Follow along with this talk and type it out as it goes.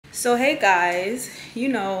So hey guys, you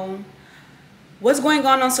know what's going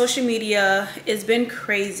on social media. It's been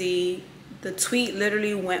crazy. The tweet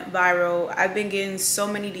literally went viral. I've been getting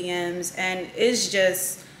so many DMs and it's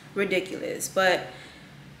just ridiculous. But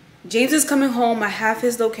James is coming home. I have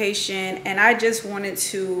his location and I just wanted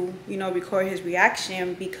to, record his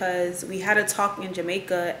reaction because we had a talk in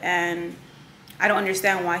Jamaica and I don't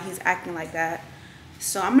understand why he's acting like that.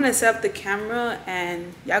 So I'm gonna set up the camera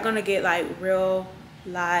and y'all gonna get like real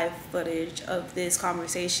live footage of this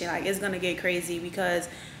conversation. Like, it's gonna get crazy because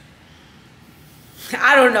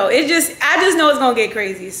I don't know, I just know it's gonna get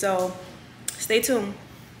crazy. So stay tuned,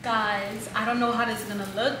 guys. I don't know how this is gonna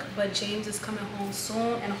look, but James is coming home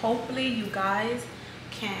soon and hopefully you guys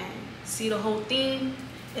can see the whole thing.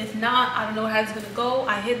 If not, I don't know how it's gonna go.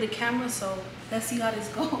 I hid the camera, so let's see how this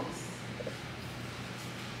goes.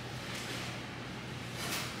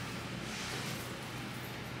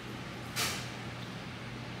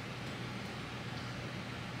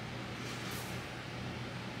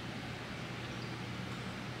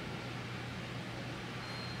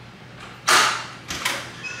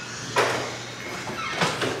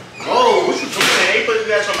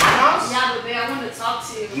 At your house? Yeah, but babe, I want to talk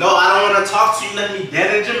to you. No, I don't want to talk to you. You left me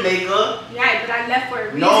dead in Jamaica. Yeah, but I left for a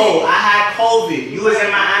reason. No, I had COVID. You was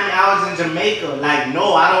in Miami, I was in Jamaica. Like,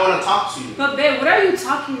 no, I don't want to talk to you. But babe, what are you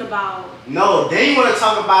talking about? No, then you want to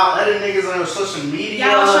talk about other niggas on social media.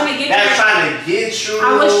 Yeah, I was trying to get trying to get you.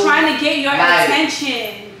 I was trying to get your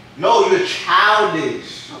attention. No, you're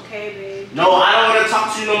childish. Okay, babe. No, I don't want to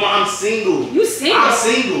talk to you no more. I'm single. You single? I'm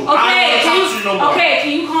single. Okay, I don't want to talk to you no more. Okay,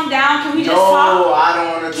 can you calm down? Can we just talk? No, I don't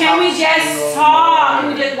want to talk to you. Can we just talk? Can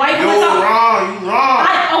we just, why you You're wrong. You wrong.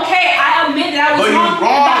 Okay, I admit that I was wrong. But you're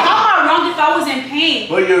wrong. How am I wrong if I was in pain?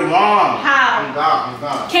 But you're wrong. How? I'm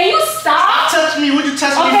gone. Can you stop? Stop touching me. What you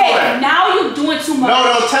touch me for? Okay, now you're doing too much. No,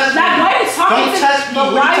 don't touch me. Like, why are you talking Don't touch me.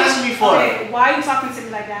 What you touch me for? Okay, why are you talking to me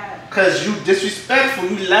like that? Because you disrespectful.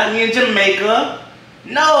 You left me in Jamaica.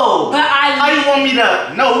 No. But How you want me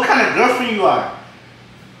to? No, what kind of girlfriend you are?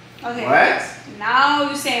 Okay. What? Now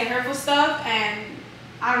you're saying hurtful stuff and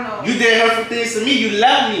I don't know. You did hurtful things to me. You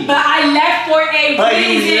left me. But I left for a reason. But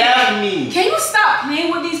you left me. Can you stop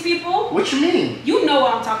playing with these people? What you mean? You know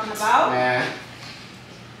what I'm talking about. Nah.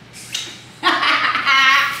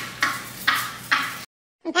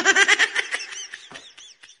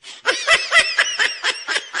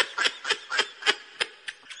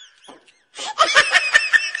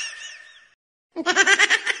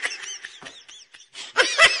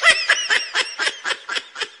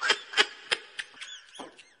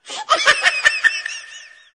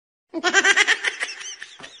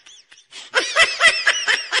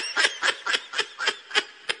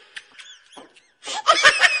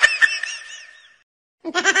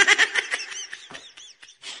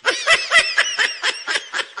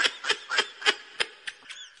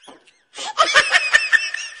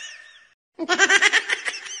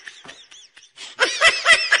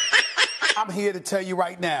 I'm here to tell you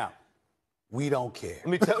right now, we don't care. Let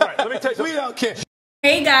me tell you. We don't care.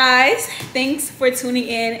 Hey guys, thanks for tuning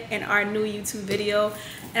in our new YouTube video.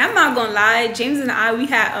 And I'm not gonna lie, James and I, we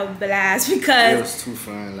had a blast because it was too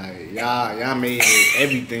fun. Like, y'all made it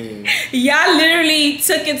everything. Y'all literally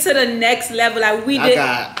took it to the next level. Like, I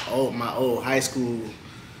got my old high school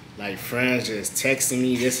like friends just texting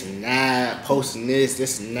me this and that, posting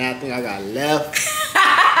this and that. I think I got left.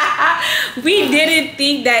 We didn't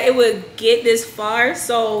think that it would get this far,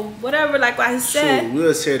 so whatever. Like I said, shoot, we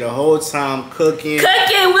was here the whole time cooking. We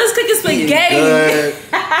was cooking spaghetti,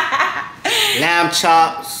 lamb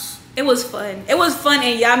chops. It was fun. It was fun,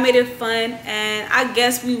 and y'all made it fun. And I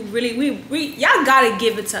guess we y'all gotta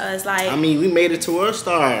give it to us. Like, I mean, we made it to World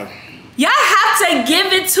Star. Y'all have to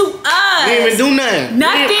give it to us. We didn't even do nothing.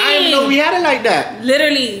 Nothing. I didn't know we had it like that.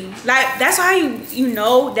 Literally, like that's why you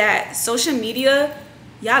know that social media.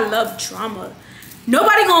 Y'all love drama.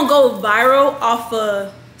 Nobody gonna go viral off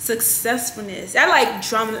of successfulness. I like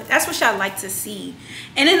drama. That's what y'all like to see.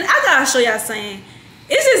 And then I gotta show y'all something.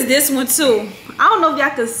 It's just this one too. I don't know if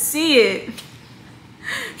y'all can see it.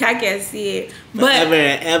 Y'all can't see it. But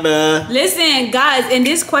ever. Listen, guys, in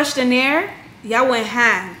this questionnaire, y'all went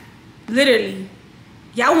ham. Literally.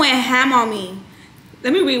 Y'all went ham on me.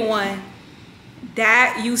 Let me read one.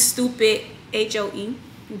 That you stupid HOE.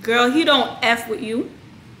 Girl, he don't F with you.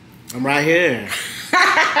 I'm right here.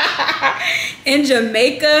 In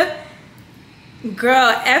Jamaica,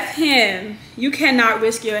 girl, F him. You cannot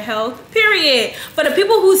risk your health, period. For the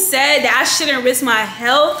people who said that I shouldn't risk my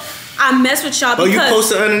health, I mess with y'all because... Oh, you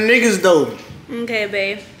posted other niggas though. Okay,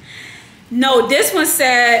 babe. No, this one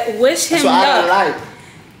said, wish him luck. I like.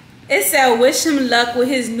 It said, wish him luck with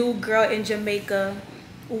his new girl in Jamaica.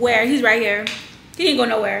 Where? He's right here. He didn't go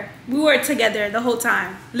nowhere. We were together the whole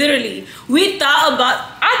time. Literally. I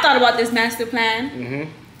thought about this master plan.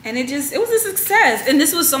 And it was a success. And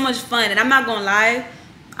this was so much fun. And I'm not gonna lie.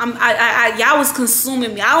 Y'all was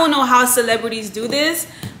consuming me. I don't know how celebrities do this,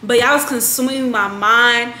 but y'all was consuming my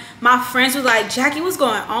mind. My friends was like, Jackie, what's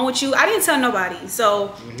going on with you? I didn't tell nobody.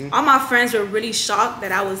 So all my friends were really shocked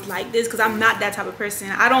that I was like this, because I'm not that type of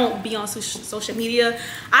person. I don't be on social media.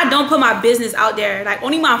 I don't put my business out there. Like,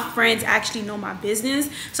 only my friends actually know my business.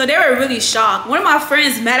 So they were really shocked. One of my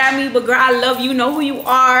friends mad at me, but girl, I love you. Know who you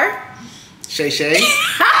are. Shay Shay.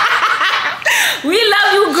 We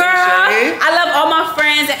love you, girl. Shay. I love all my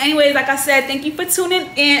friends. And anyways, like I said, thank you for tuning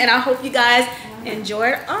in, and I hope you guys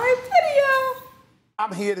enjoyed our video.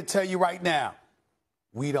 I'm here to tell you right now,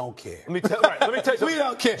 we don't care. Let me tell you something. We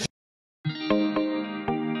don't care.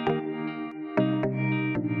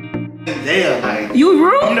 There, like, You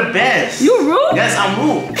rude? I'm the best. You rude? Yes, I'm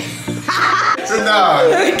rude. Sit down.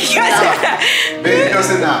 Baby, come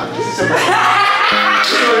sit down. This is what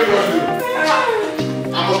you gonna do.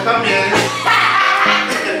 I'm gonna come in.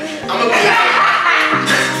 I'm gonna be like,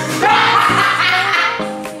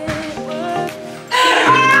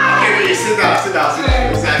 okay, wait, sit down.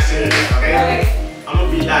 It's not serious, okay? I'm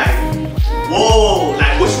gonna be like, whoa,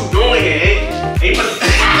 like, what you doing here, eh? Ain't but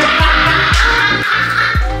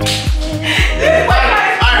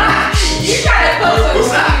You trying to post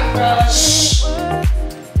what's that? bro.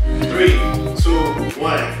 3, 2,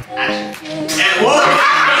 1, action. And what?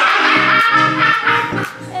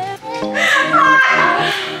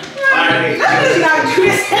 Alright,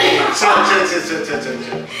 chill.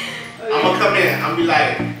 I'ma come in, I'm be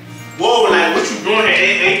like, whoa, like, what you doing here?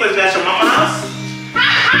 Ain't supposed to be at your mama's house?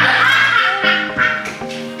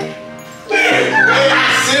 Hey,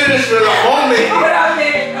 I'm serious for the moment. Hold on,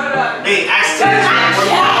 man. Hold on. Hey, I'm serious for the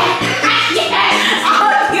moment. Yes! I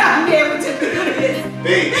don't think I'll be able to do this.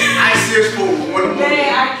 Hey, I'm serious for one moment. Hey,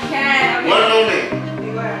 I can't. Okay. One moment.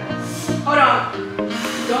 Okay, go ahead. Hold on.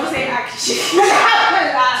 Don't say action.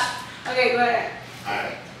 Okay, go ahead.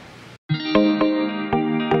 Alright.